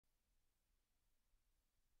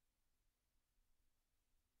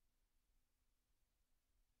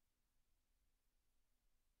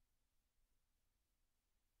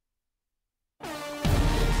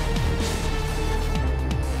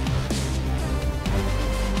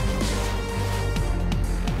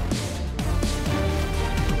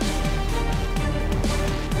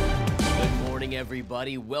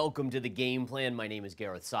everybody. Welcome to the Game Plan. My name is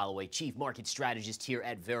Gareth Soloway, Chief Market Strategist here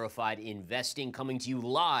at Verified Investing, coming to you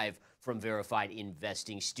live from Verified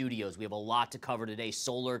Investing Studios. We have a lot to cover today.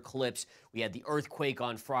 Solar eclipse. We had the earthquake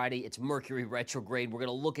on Friday. It's Mercury retrograde. We're going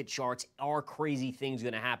to look at charts. Are crazy things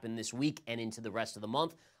going to happen this week and into the rest of the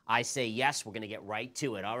month? I say yes. We're going to get right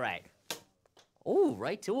to it. All right. Oh,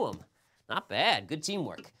 right to them. Not bad. Good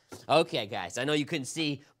teamwork. Okay, guys, I know you couldn't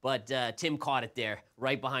see, but Tim caught it there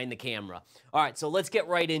right behind the camera. All right, so let's get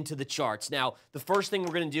right into the charts. Now, the first thing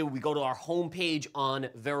we're going to do, we go to our homepage on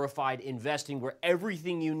Verified Investing, where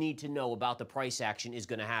everything you need to know about the price action is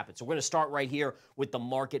going to happen. So we're going to start right here with the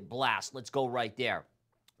market blast. Let's go right there.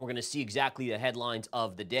 We're going to see exactly the headlines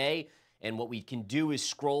of the day. And what we can do is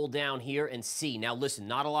scroll down here and see. Now, listen,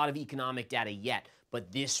 not a lot of economic data yet. But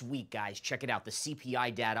this week, guys, check it out. The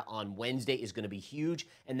CPI data on Wednesday is going to be huge.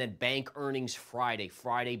 And then bank earnings Friday.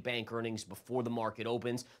 Friday bank earnings before the market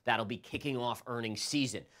opens. That'll be kicking off earnings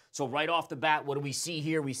season. So right off the bat, what do we see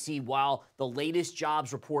here? We see while the latest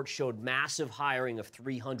jobs report showed massive hiring of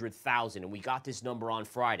 300,000, and we got this number on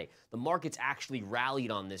Friday, the market's actually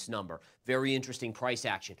rallied on this number. Very interesting price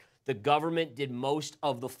action. The government did most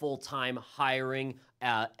of the full-time hiring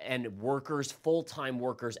and workers, full-time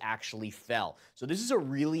workers actually fell. So this is a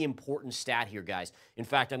really important stat here, guys. In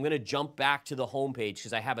fact, I'm going to jump back to the homepage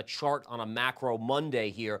because I have a chart on a macro Monday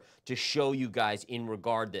here to show you guys in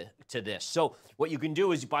regard to this. So what you can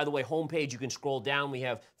do is, by the way, homepage, you can scroll down. We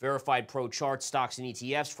have Verified Pro charts, stocks and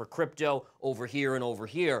ETFs for crypto over here and over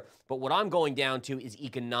here. But what I'm going down to is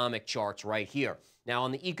economic charts right here. Now,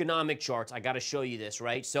 on the economic charts, I got to show you this,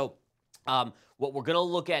 right? So what we're going to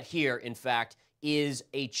look at here, in fact, is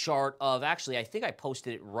a chart of, actually, I think I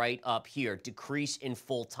posted it right up here, decrease in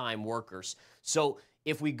full-time workers. So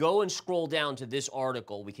if we go and scroll down to this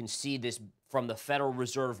article, we can see this from the Federal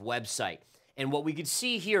Reserve website. And what we can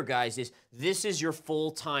see here, guys, is this is your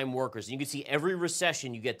full-time workers. You can see every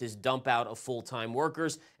recession, you get this dump out of full-time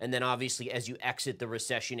workers. And then obviously, as you exit the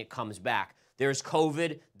recession, it comes back. There's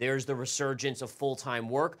COVID, there's the resurgence of full-time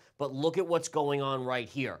work, but look at what's going on right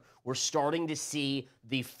here. We're starting to see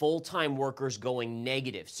the full-time workers going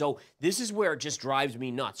negative. So this is where it just drives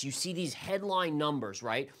me nuts. You see these headline numbers,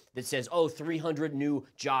 right, that says, oh, 300 new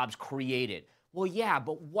jobs created. Well, yeah,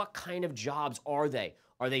 but what kind of jobs are they?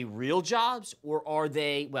 Are they real jobs or are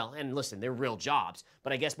they, well, and listen, they're real jobs,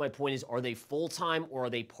 but I guess my point is, are they full-time or are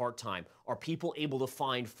they part-time? Are people able to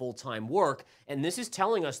find full-time work? And this is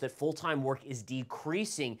telling us that full-time work is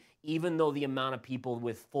decreasing even though the amount of people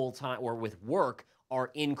with full-time or with work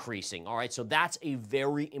are increasing. All right, so that's a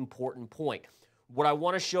very important point. What I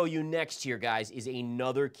want to show you next here, guys, is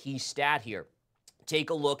another key stat here.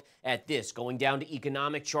 Take a look at this. Going down to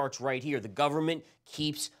economic charts right here, the government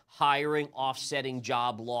keeps hiring, offsetting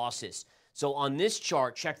job losses. So on this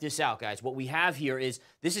chart, check this out, guys. What we have here is,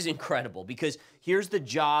 this is incredible because here's the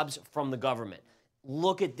jobs from the government.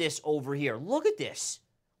 Look at this over here. Look at this.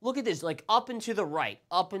 Look at this, like up and to the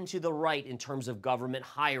right in terms of government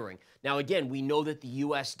hiring. Now, again, we know that the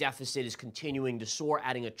U.S. deficit is continuing to soar,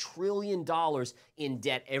 adding $1 trillion in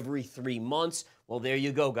debt every 3 months. Well, there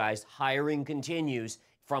you go, guys. Hiring continues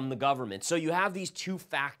from the government. So you have these two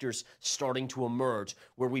factors starting to emerge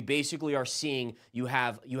where we basically are seeing you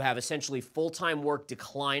have essentially full-time work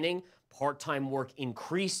declining, part-time work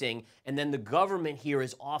increasing, and then the government here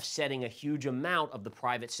is offsetting a huge amount of the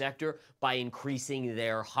private sector by increasing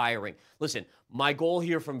their hiring. Listen, my goal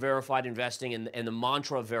here from Verified Investing and the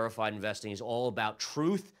mantra of Verified Investing is all about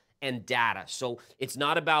truth and data. So it's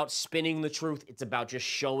not about spinning the truth. It's about just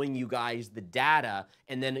showing you guys the data.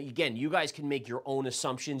 And then again, you guys can make your own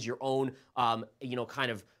assumptions, your own,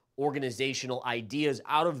 kind of organizational ideas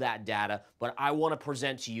out of that data. But I want to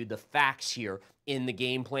present to you the facts here in the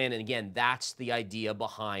game plan. And again, that's the idea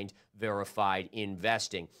behind Verified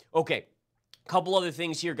Investing. Okay, a couple other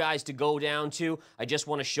things here, guys, to go down to. I just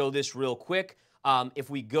want to show this real quick.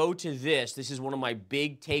 If we go to this is one of my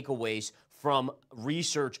big takeaways from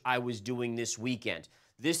research I was doing this weekend.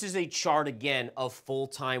 This is a chart, again, of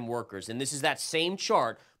full-time workers. And this is that same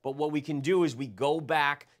chart, but what we can do is we go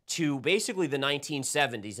back to basically the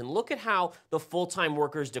 1970s and look at how the full-time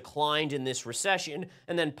workers declined in this recession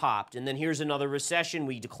and then popped. And then here's another recession,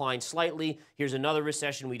 we declined slightly. Here's another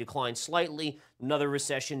recession, we declined slightly. Another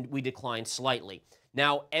recession, we declined slightly.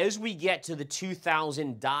 Now, as we get to the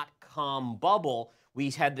 2000 dot-com bubble, we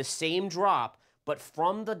had the same drop, but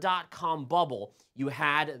from the dot-com bubble, you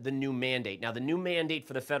had the new mandate. Now, the new mandate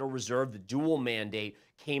for the Federal Reserve, the dual mandate,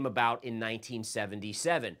 came about in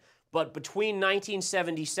 1977. But between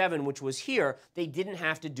 1977, which was here, they didn't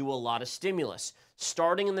have to do a lot of stimulus.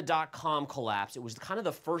 Starting in the dot-com collapse, it was kind of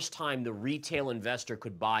the first time the retail investor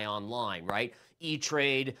could buy online, right?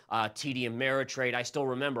 E-Trade, TD Ameritrade. I still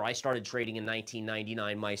remember I started trading in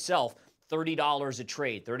 1999 myself. $30 a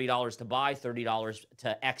trade, $30 to buy, $30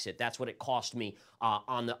 to exit. That's what it cost me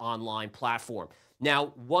on the online platform.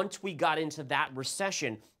 Now, once we got into that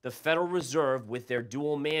recession, the Federal Reserve, with their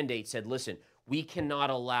dual mandate, said, listen, we cannot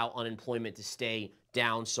allow unemployment to stay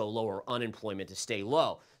down so low, or unemployment to stay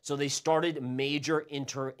low. So they started major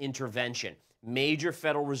intervention, major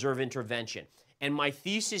Federal Reserve intervention. And my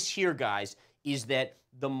thesis here, guys, is that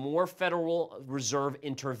the more Federal Reserve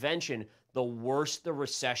intervention, the worse the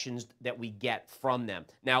recessions that we get from them.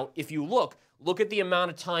 Now, if you look at the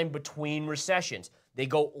amount of time between recessions. They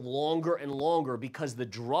go longer and longer because the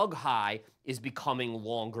drug high is becoming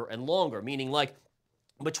longer and longer, meaning like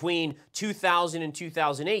between 2000 and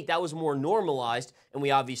 2008, that was more normalized, and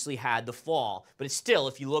we obviously had the fall. But it's still,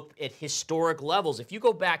 if you look at historic levels, if you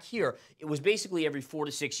go back here, it was basically every 4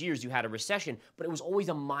 to 6 years you had a recession, but it was always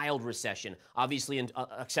a mild recession, obviously,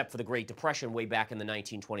 except for the Great Depression way back in the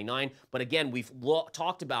 1929. But again, we've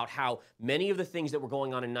talked about how many of the things that were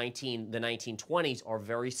going on in the 1920s are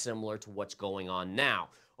very similar to what's going on now.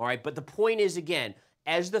 All right, but the point is, again,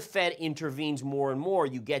 as the Fed intervenes more and more,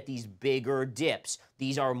 you get these bigger dips.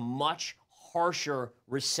 These are much harsher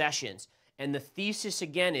recessions. And the thesis,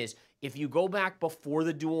 again, is if you go back before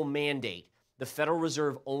the dual mandate, the Federal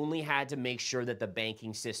Reserve only had to make sure that the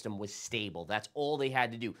banking system was stable. That's all they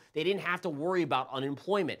had to do. They didn't have to worry about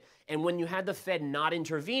unemployment. And when you had the Fed not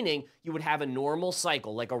intervening, you would have a normal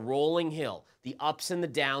cycle, like a rolling hill, the ups and the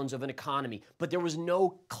downs of an economy. But there was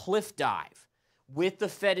no cliff dive. With the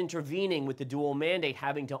Fed intervening, with the dual mandate,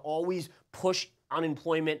 having to always push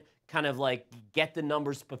unemployment, kind of like get the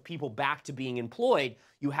numbers of people back to being employed,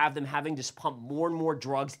 you have them having to pump more and more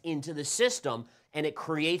drugs into the system, and it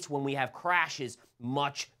creates, when we have crashes,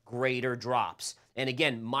 much greater drops. And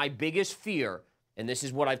again, my biggest fear, and this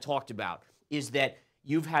is what I've talked about, is that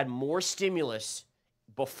you've had more stimulus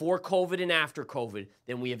before COVID and after COVID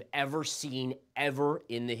than we have ever seen ever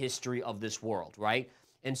in the history of this world, right?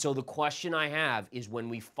 And so the question I have is, when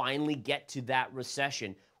we finally get to that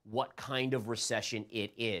recession, what kind of recession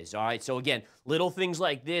it is. All right, so again, little things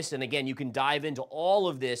like this, and again, you can dive into all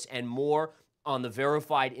of this and more on the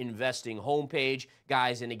Verified Investing homepage,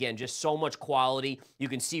 guys. And again, just so much quality. You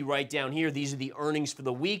can see right down here, these are the earnings for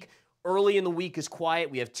the week. Early in the week is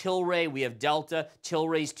quiet. We have Tilray, we have Delta.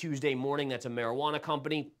 Tilray's Tuesday morning, that's a marijuana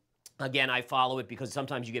company. Again, I follow it because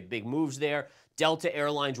sometimes you get big moves there. Delta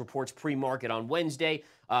Airlines reports pre-market on Wednesday.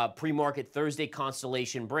 Pre-market Thursday,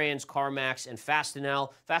 Constellation Brands, CarMax, and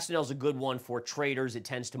Fastenal. Fastenal's a good one for traders. It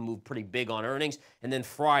tends to move pretty big on earnings. And then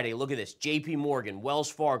Friday, look at this. JP Morgan, Wells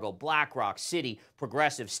Fargo, BlackRock, Citi,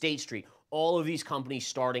 Progressive, State Street. All of these companies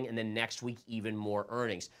starting, and then next week, even more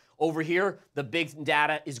earnings. Over here, the big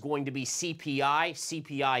data is going to be CPI.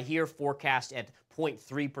 CPI here forecast at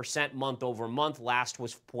 0.3% month over month. Last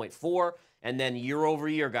was 0.4%. And then year over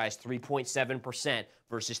year, guys, 3.7%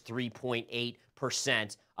 versus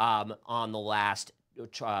 3.8% on the last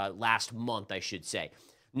month, I should say.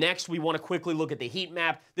 Next, we want to quickly look at the heat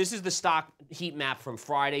map. This is the stock heat map from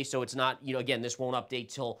Friday, so it's not, again, this won't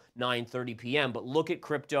update till 9:30 p.m., but look at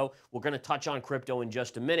crypto. We're going to touch on crypto in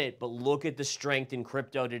just a minute, but look at the strength in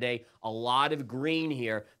crypto today. A lot of green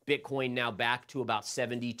here. Bitcoin now back to about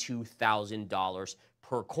 $72,000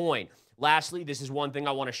 per coin. Lastly, this is one thing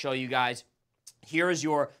I want to show you guys. Here is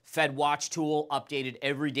your Fed Watch tool, updated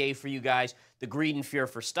every day for you guys. The greed and fear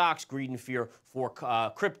for stocks, greed and fear for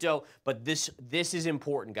crypto. But this is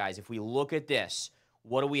important, guys. If we look at this,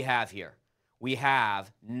 what do we have here? We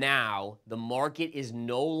have now the market is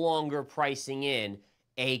no longer pricing in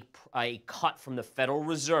a cut from the Federal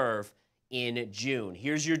Reserve in June.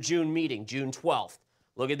 Here's your June meeting, June 12th.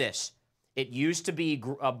 Look at this. It used to be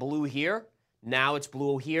blue here. Now it's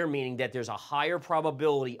blue here, meaning that there's a higher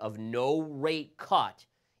probability of no rate cut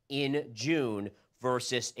in June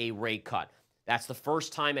versus a rate cut. That's the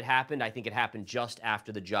first time it happened. I think it happened just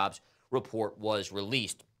after the jobs report was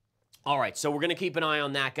released. All right, so we're going to keep an eye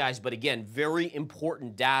on that, guys. But again, very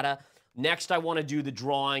important data. Next, I want to do the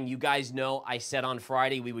drawing. You guys know I said on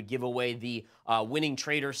Friday we would give away the Winning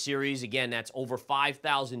Trader series. Again, that's over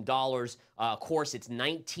 $5,000 course. It's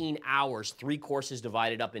 19 hours, 3 courses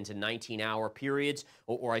divided up into 19-hour periods,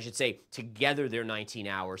 or I should say together they're 19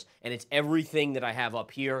 hours. And it's everything that I have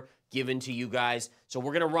up here given to you guys. So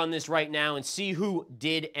we're going to run this right now and see who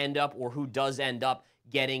did end up, or who does end up,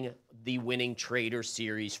 getting the Winning Trader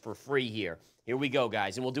series for free here. Here we go,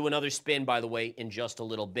 guys. And we'll do another spin, by the way, in just a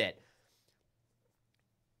little bit.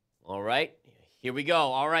 All right, here we go.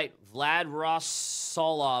 All right, Vlad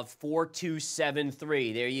Rosolov,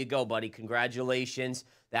 4273. There you go, buddy. Congratulations.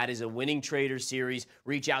 That is a winning trader series.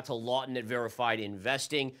 Reach out to Lawton at Verified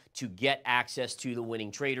Investing to get access to the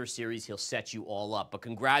winning trader series. He'll set you all up. But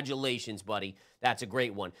congratulations, buddy. That's a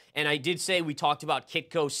great one. And I did say we talked about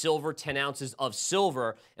Kitco silver, 10 ounces of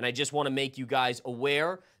silver. And I just want to make you guys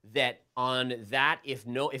aware that on that, if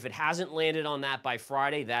it hasn't landed on that by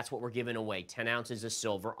Friday, that's what we're giving away. 10 ounces of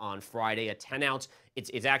silver on Friday. A 10 ounce,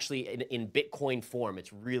 it's actually in Bitcoin form.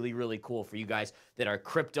 It's really, really cool for you guys that are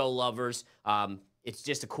crypto lovers. It's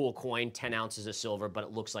just a cool coin, 10 ounces of silver, but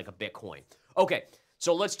it looks like a Bitcoin. Okay,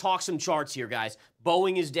 so let's talk some charts here, guys.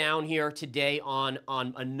 Boeing is down here today on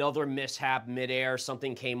another mishap midair.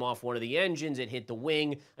 Something came off one of the engines. It hit the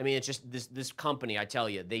wing. I mean, it's just this company, I tell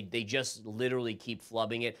you, they just literally keep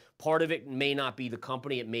flubbing it. Part of it may not be the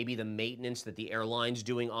company. It may be the maintenance that the airline's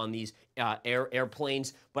doing on these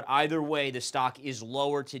airplanes. But either way, the stock is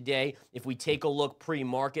lower today. If we take a look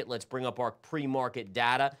pre-market, let's bring up our pre-market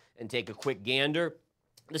data and take a quick gander.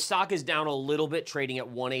 The stock is down a little bit, trading at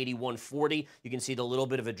 180, 140. You can see the little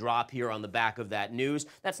bit of a drop here on the back of that news.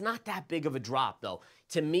 That's not that big of a drop, though.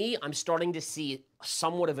 To me, I'm starting to see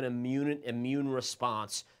somewhat of an immune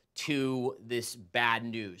response to this bad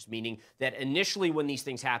news, meaning that initially when these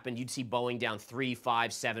things happened, you'd see Boeing down 3,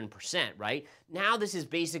 5, 7%, right? Now this is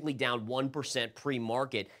basically down 1%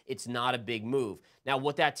 pre-market. It's not a big move. Now,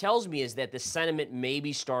 what that tells me is that the sentiment may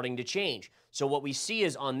be starting to change. So what we see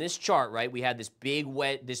is on this chart, right, we had this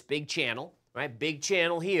big channel, right, big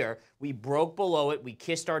channel here. We broke below it. We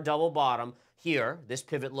kissed our double bottom here, this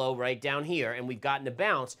pivot low right down here, and we've gotten a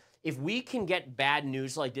bounce. If we can get bad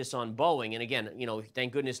news like this on Boeing, and again, you know,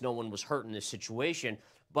 thank goodness no one was hurt in this situation,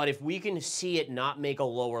 but if we can see it not make a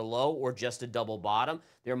lower low or just a double bottom,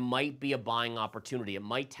 there might be a buying opportunity. It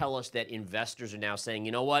might tell us that investors are now saying,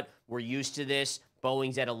 you know what, we're used to this.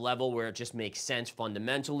 Boeing's at a level where it just makes sense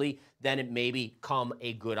fundamentally. Then it may become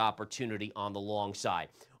a good opportunity on the long side.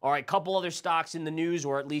 All right, couple other stocks in the news,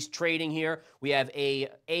 or at least trading here. We have a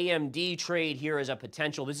AMD trade here as a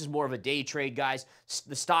potential. This is more of a day trade, guys.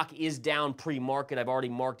 The stock is down pre-market. I've already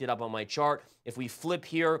marked it up on my chart. If we flip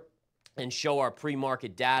here and show our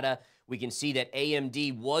pre-market data, we can see that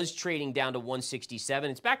AMD was trading down to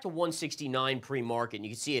 167. It's back to 169 pre-market. And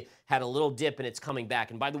you can see it had a little dip and it's coming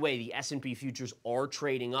back. And by the way, the S&P futures are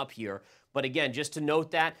trading up here. But again, just to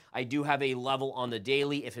note that, I do have a level on the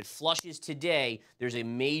daily. If it flushes today, there's a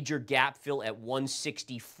major gap fill at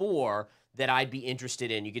 164 that I'd be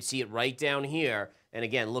interested in. You can see it right down here. And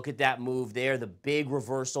again, look at that move there, the big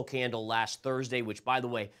reversal candle last Thursday, which, by the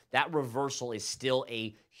way, that reversal is still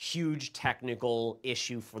a huge technical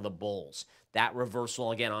issue for the bulls. That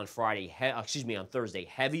reversal again on on Thursday,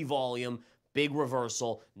 heavy volume, big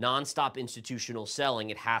reversal, nonstop institutional selling.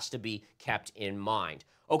 It has to be kept in mind.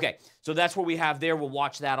 Okay, so that's what we have there. We'll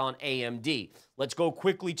watch that on AMD. Let's go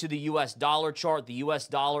quickly to the U.S. dollar chart. The U.S.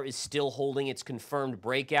 dollar is still holding its confirmed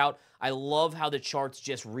breakout. I love how the charts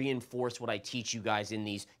just reinforce what I teach you guys in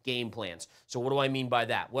these game plans. So what do I mean by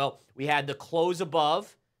that? Well, we had the close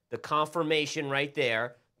above, the confirmation right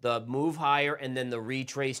there, the move higher, and then the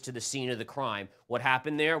retrace to the scene of the crime. What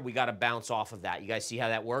happened there? We got to bounce off of that. You guys see how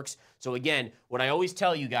that works? So again, what I always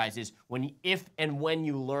tell you guys is if and when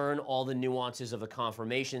you learn all the nuances of a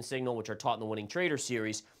confirmation signal, which are taught in the Winning Trader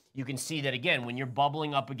series, you can see that, again, when you're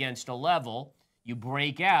bubbling up against a level, you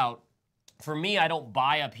break out. For me, I don't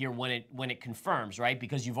buy up here when it confirms, right?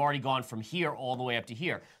 Because you've already gone from here all the way up to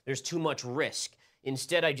here. There's too much risk.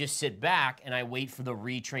 Instead, I just sit back and I wait for the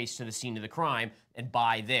retrace to the scene of the crime and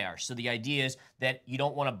buy there. So the idea is that you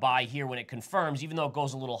don't want to buy here when it confirms, even though it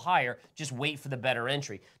goes a little higher, just wait for the better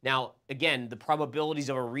entry. Now, again, the probabilities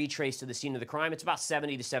of a retrace to the scene of the crime, it's about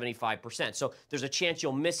 70 to 75%. So there's a chance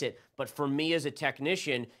you'll miss it. But for me as a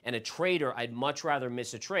technician and a trader, I'd much rather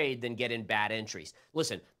miss a trade than get in bad entries.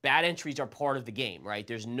 Listen, bad entries are part of the game, right?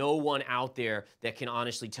 There's no one out there that can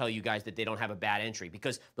honestly tell you guys that they don't have a bad entry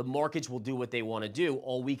because the markets will do what they want to do.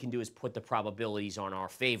 All we can do is put the probabilities on our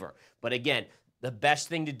favor. But again, the best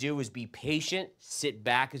thing to do is be patient, sit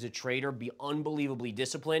back as a trader, be unbelievably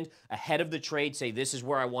disciplined. Ahead of the trade, say, this is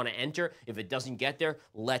where I want to enter. If it doesn't get there,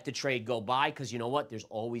 let the trade go by because you know what? There's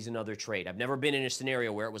always another trade. I've never been in a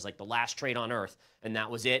scenario where it was like the last trade on earth and that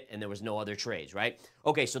was it and there was no other trades, right?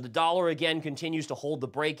 Okay, so the dollar again continues to hold the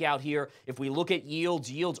breakout here. If we look at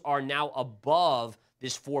yields, yields are now above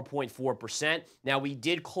this 4.4%. Now, we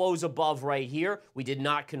did close above right here. We did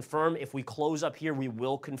not confirm. If we close up here, we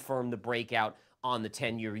will confirm the breakout on the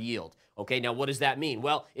 10-year yield. Okay, now what does that mean?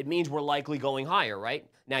 Well, it means we're likely going higher, right?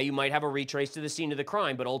 Now, you might have a retrace to the scene of the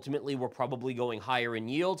crime, but ultimately we're probably going higher in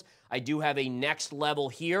yields. I do have a next level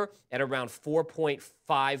here at around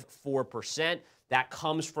 4.54%. That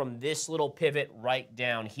comes from this little pivot right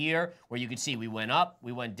down here, where you can see we went up,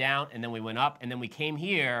 we went down, and then we went up, and then we came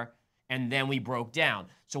here, and then we broke down.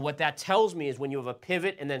 So what that tells me is when you have a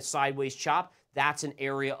pivot and then sideways chop, that's an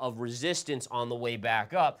area of resistance on the way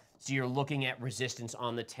back up. So you're looking at resistance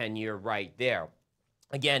on the 10-year right there.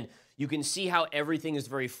 Again, you can see how everything is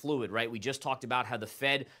very fluid, right? We just talked about how the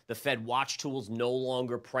Fed watch tool is no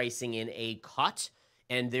longer pricing in a cut,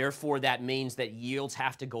 and therefore that means that yields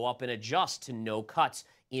have to go up and adjust to no cuts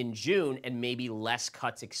in June and maybe less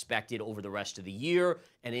cuts expected over the rest of the year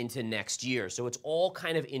and into next year. So it's all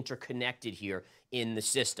kind of interconnected here in the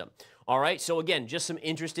system. All right, so again, just some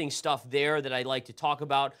interesting stuff there that I'd like to talk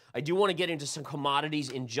about. I do want to get into some commodities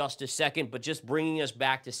in just a second, but just bringing us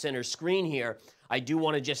back to center screen here, I do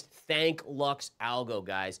want to just thank Lux Algo,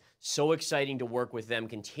 guys. So exciting to work with them,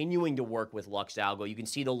 continuing to work with Lux Algo. You can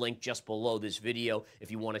see the link just below this video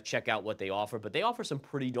if you want to check out what they offer, but they offer some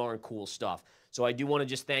pretty darn cool stuff. So I do want to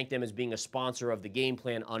just thank them as being a sponsor of the game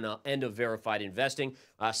plan on the end of Verified Investing.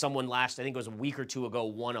 Someone I think it was a week or two ago,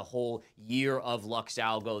 won a whole year of Lux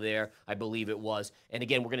Algo there, I believe it was. And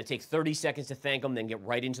again, we're going to take 30 seconds to thank them, then get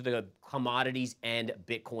right into the commodities and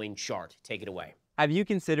Bitcoin chart. Take it away. Have you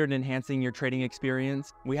considered enhancing your trading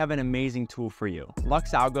experience? We have an amazing tool for you.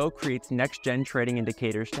 Lux Algo creates next-gen trading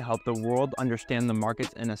indicators to help the world understand the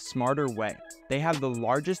markets in a smarter way. They have the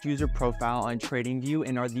largest user profile on TradingView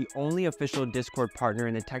and are the only official Discord partner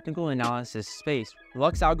in the technical analysis space.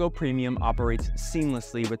 Lux Algo Premium operates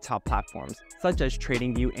seamlessly with top platforms, such as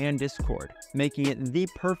TradingView and Discord, making it the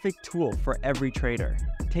perfect tool for every trader.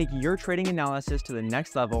 Take your trading analysis to the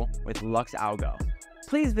next level with Lux Algo.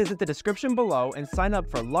 Please visit the description below and sign up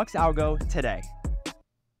for Lux Algo today.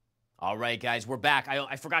 All right, guys, we're back.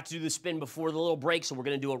 I forgot to do the spin before the little break, so we're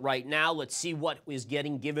going to do it right now. Let's see what is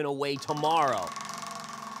getting given away tomorrow.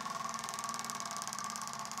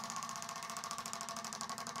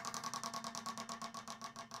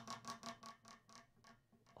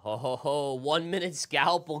 Oh, 1 minute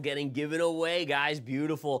scalpel getting given away, guys.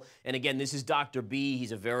 Beautiful. And again, this is Dr. B.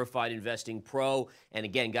 He's a verified investing pro. And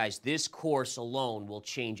again, guys, this course alone will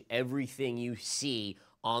change everything you see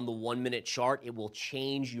on the 1 minute chart. It will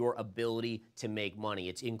change your ability to make money.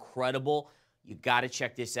 It's incredible. You got to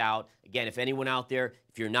check this out. Again, if anyone out there,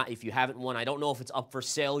 if you haven't won, I don't know if it's up for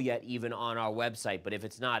sale yet, even on our website, but if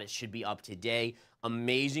it's not, it should be up today.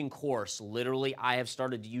 Amazing course. Literally, I have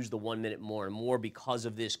started to use the 1 minute more and more because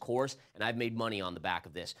of this course, and I've made money on the back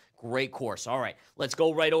of this. Great course. All right, let's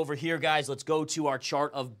go right over here, guys. Let's go to our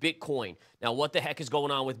chart of Bitcoin. Now, what the heck is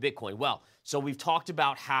going on with Bitcoin? Well, so we've talked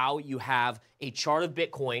about how you have a chart of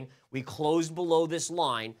Bitcoin. We closed below this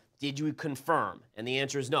line. Did you confirm? And the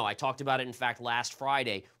answer is no. I talked about it, in fact, last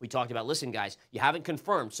Friday. We talked about, listen, guys, you haven't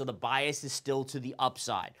confirmed, so the bias is still to the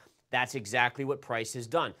upside. That's exactly what price has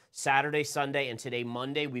done. Saturday, Sunday, and today,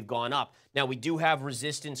 Monday, we've gone up. Now, we do have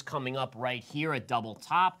resistance coming up right here at double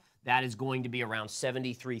top. That is going to be around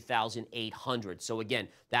 73,800. So again,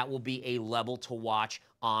 that will be a level to watch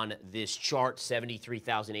on this chart,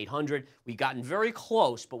 73,800. We've gotten very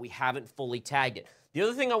close, but we haven't fully tagged it. The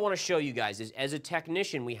other thing I want to show you guys is, as a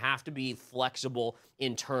technician, we have to be flexible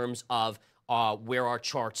in terms of where our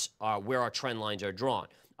charts are, where our trend lines are drawn.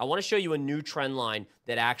 I want to show you a new trend line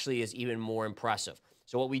that actually is even more impressive.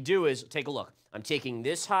 So what we do is, take a look. I'm taking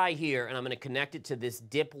this high here, and I'm going to connect it to this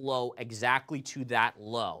dip low exactly to that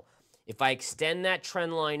low. If I extend that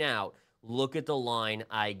trend line out, look at the line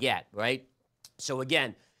I get, right? So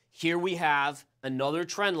again, here we have another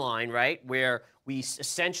trend line, right, where we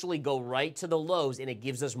essentially go right to the lows, and it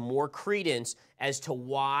gives us more credence as to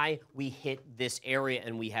why we hit this area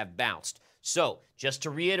and we have bounced. So just to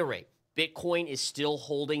reiterate, Bitcoin is still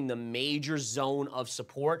holding the major zone of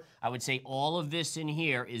support. I would say all of this in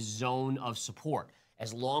here is zone of support.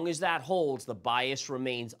 As long as that holds, the bias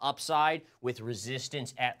remains upside with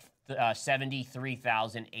resistance at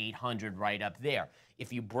 73,800 right up there.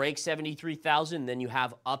 If you break 73,000, then you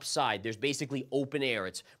have upside. There's basically open air.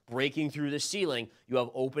 It's breaking through the ceiling. You have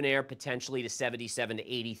open air potentially to 77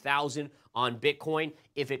 to 80,000 on Bitcoin.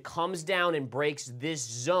 If it comes down and breaks this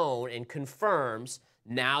zone and confirms,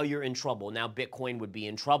 now you're in trouble. Now Bitcoin would be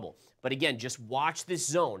in trouble. But again, just watch this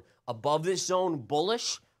zone. Above this zone,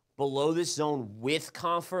 bullish. Below this zone, with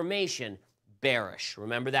confirmation, bearish.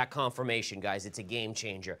 Remember that confirmation, guys. It's a game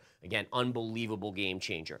changer. Again, unbelievable game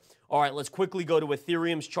changer. All right, let's quickly go to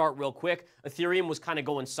Ethereum's chart real quick. Ethereum was kind of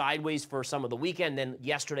going sideways for some of the weekend, then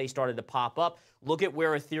yesterday started to pop up. Look at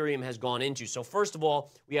where Ethereum has gone into. So first of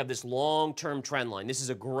all, we have this long-term trend line. This is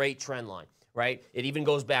a great trend line, right? It even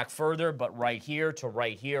goes back further, but right here to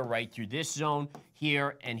right here, right through this zone,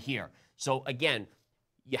 here and here. So again,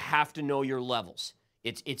 you have to know your levels.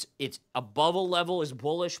 It's above a level is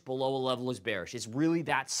bullish, below a level is bearish. It's really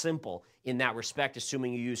that simple in that respect,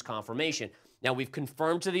 assuming you use confirmation. Now, we've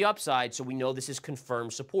confirmed to the upside, so we know this is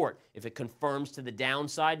confirmed support. If it confirms to the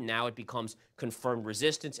downside, now it becomes confirmed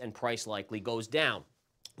resistance, and price likely goes down.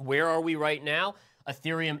 Where are we right now?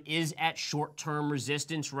 Ethereum is at short-term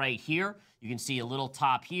resistance right here. You can see a little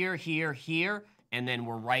top here, here, here, and then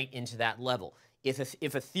we're right into that level. If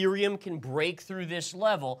Ethereum can break through this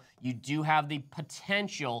level, you do have the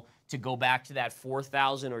potential to go back to that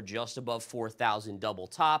 4,000 or just above 4,000 double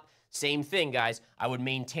top. Same thing, guys. I would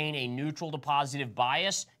maintain a neutral to positive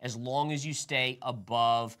bias as long as you stay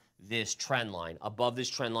above this trend line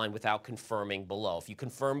without confirming below. If you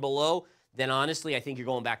confirm below, then honestly, I think you're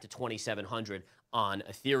going back to 2,700 on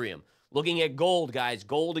Ethereum. Looking at gold, guys,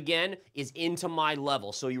 gold again is into my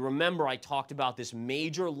level. So you remember I talked about this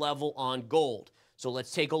major level on gold. So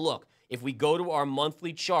let's take a look. If we go to our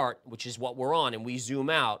monthly chart, which is what we're on, and we zoom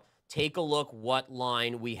out, take a look what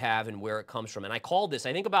line we have and where it comes from. And I called this,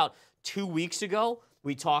 I think about 2 weeks ago,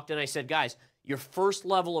 we talked and I said, guys, your first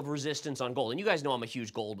level of resistance on gold, and you guys know I'm a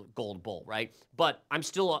huge gold bull, right? But I'm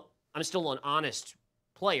still an honest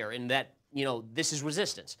player in that, you know, this is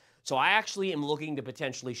resistance. So I actually am looking to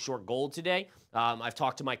potentially short gold today. I've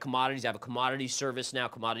talked to my commodities. I have a commodities service now,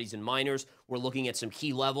 Commodities and Miners. We're looking at some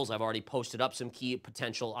key levels. I've already posted up some key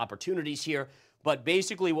potential opportunities here. But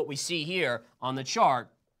basically what we see here on the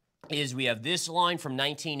chart is we have this line from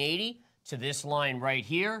 1980 to this line right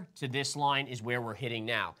here to this line is where we're hitting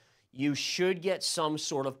now. You should get some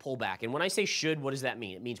sort of pullback. And when I say should, what does that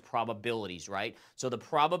mean? It means probabilities, right? So the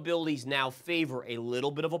probabilities now favor a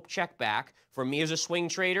little bit of a check back. For me as a swing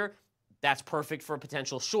trader, that's perfect for a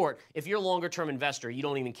potential short. If you're a longer-term investor, you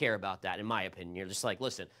don't even care about that, in my opinion. You're just like,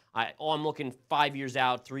 listen, I'm looking 5 years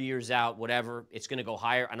out, 3 years out, whatever. It's going to go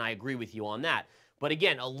higher, and I agree with you on that. But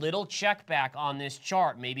again, a little check back on this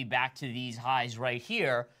chart, maybe back to these highs right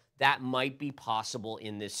here, that might be possible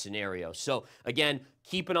in this scenario. So again,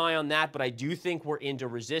 keep an eye on that, but I do think we're into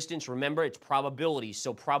resistance. Remember, it's probabilities.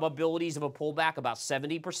 So probabilities of a pullback, about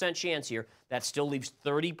 70% chance here. That still leaves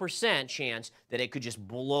 30% chance that it could just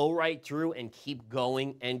blow right through and keep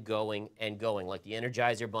going and going and going, like the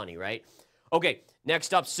Energizer Bunny, right? Okay,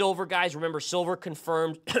 next up, silver, guys. Remember, silver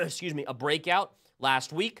confirmed, excuse me, a breakout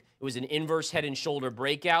last week. It was an inverse head and shoulder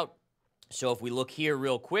breakout. So if we look here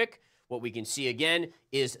real quick, what we can see again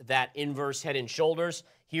is that inverse head and shoulders.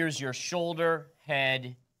 Here's your shoulder,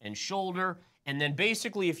 head, and shoulder. And then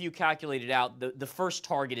basically, if you calculate it out, the first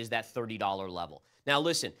target is that $30 level. Now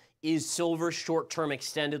listen, is silver short-term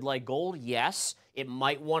extended like gold? Yes. It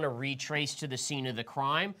might want to retrace to the scene of the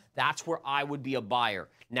crime. That's where I would be a buyer.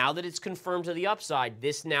 Now that it's confirmed to the upside,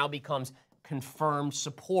 this now becomes confirmed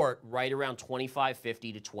support right around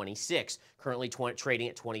 25.50 to 26, currently trading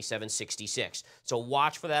at 27.66. So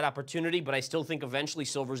watch for that opportunity, but I still think eventually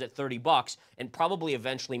silver's at 30 bucks and probably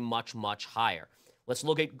eventually much, much higher. Let's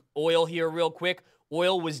look at oil here real quick.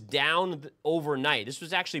 Oil was down overnight. This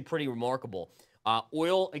was actually pretty remarkable.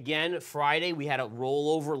 Oil, again, Friday, we had a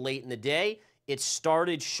rollover late in the day. It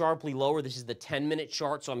started sharply lower. This is the 10-minute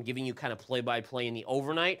chart, so I'm giving you kind of play-by-play in the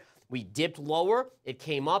overnight. We dipped lower, it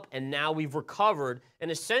came up, and now we've recovered, and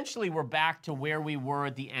essentially we're back to where we were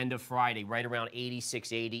at the end of Friday, right around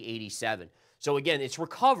 86, 80, 87. So again, it's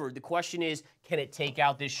recovered. The question is, can it take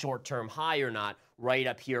out this short-term high or not, right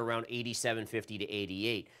up here around 87.50 to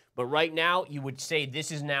 88? But right now, you would say this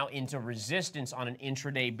is now into resistance on an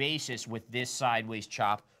intraday basis with this sideways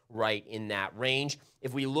chop right in that range.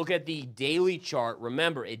 If we look at the daily chart,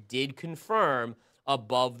 remember, it did confirm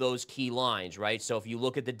above those key lines, right? So if you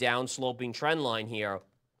look at the downsloping trend line here,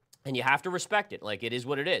 and you have to respect it, like it is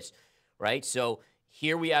what it is, right? So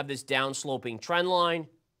here we have this downsloping trend line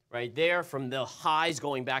right there from the highs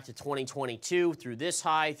going back to 2022 through this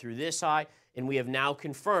high, and we have now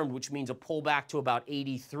confirmed, which means a pullback to about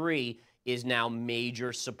 83 is now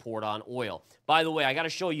major support on oil. By the way, I got to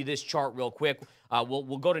show you this chart real quick.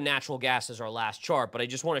 We'll go to natural gas as our last chart, but I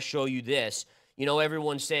just want to show you this. You know,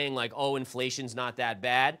 everyone's saying like, oh, inflation's not that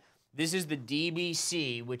bad. This is the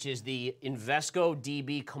DBC, which is the Invesco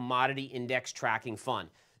DB Commodity Index Tracking Fund.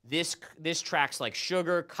 This tracks like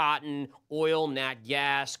sugar, cotton, oil, nat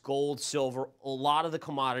gas, gold, silver, a lot of the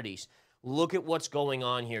commodities. Look at what's going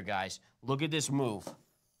on here, guys. Look at this move.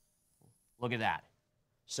 Look at that.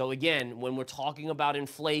 So again, when we're talking about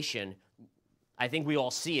inflation, I think we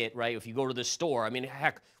all see it, right? If you go to the store, I mean,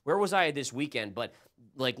 heck, where was I this weekend? But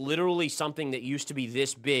like literally something that used to be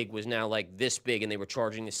this big was now like this big, and they were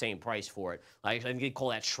charging the same price for it. I think they call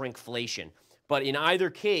that shrinkflation. But in either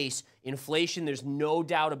case, inflation, there's no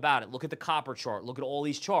doubt about it. Look at the copper chart. Look at all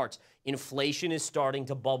these charts. Inflation is starting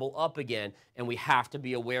to bubble up again, and we have to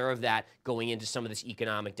be aware of that going into some of this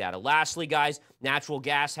economic data. Lastly, guys, natural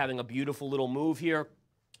gas having a beautiful little move here.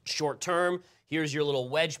 Short term, here's your little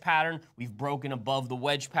wedge pattern. We've broken above the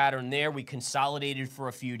wedge pattern there. We consolidated for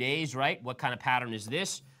a few days, right? What kind of pattern is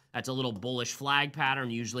this? That's a little bullish flag pattern.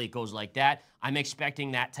 Usually it goes like that. I'm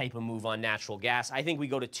expecting that type of move on natural gas. I think we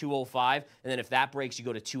go to 205, and then if that breaks, you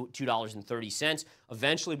go to $2.30.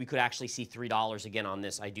 Eventually, we could actually see $3 again on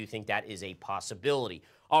this. I do think that is a possibility.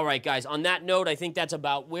 All right, guys, on that note, I think that's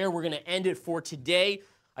about where we're going to end it for today.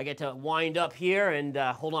 I get to wind up here, and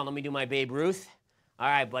hold on, let me do my Babe Ruth. All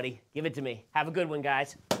right, buddy, give it to me. Have a good one,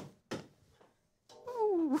 guys.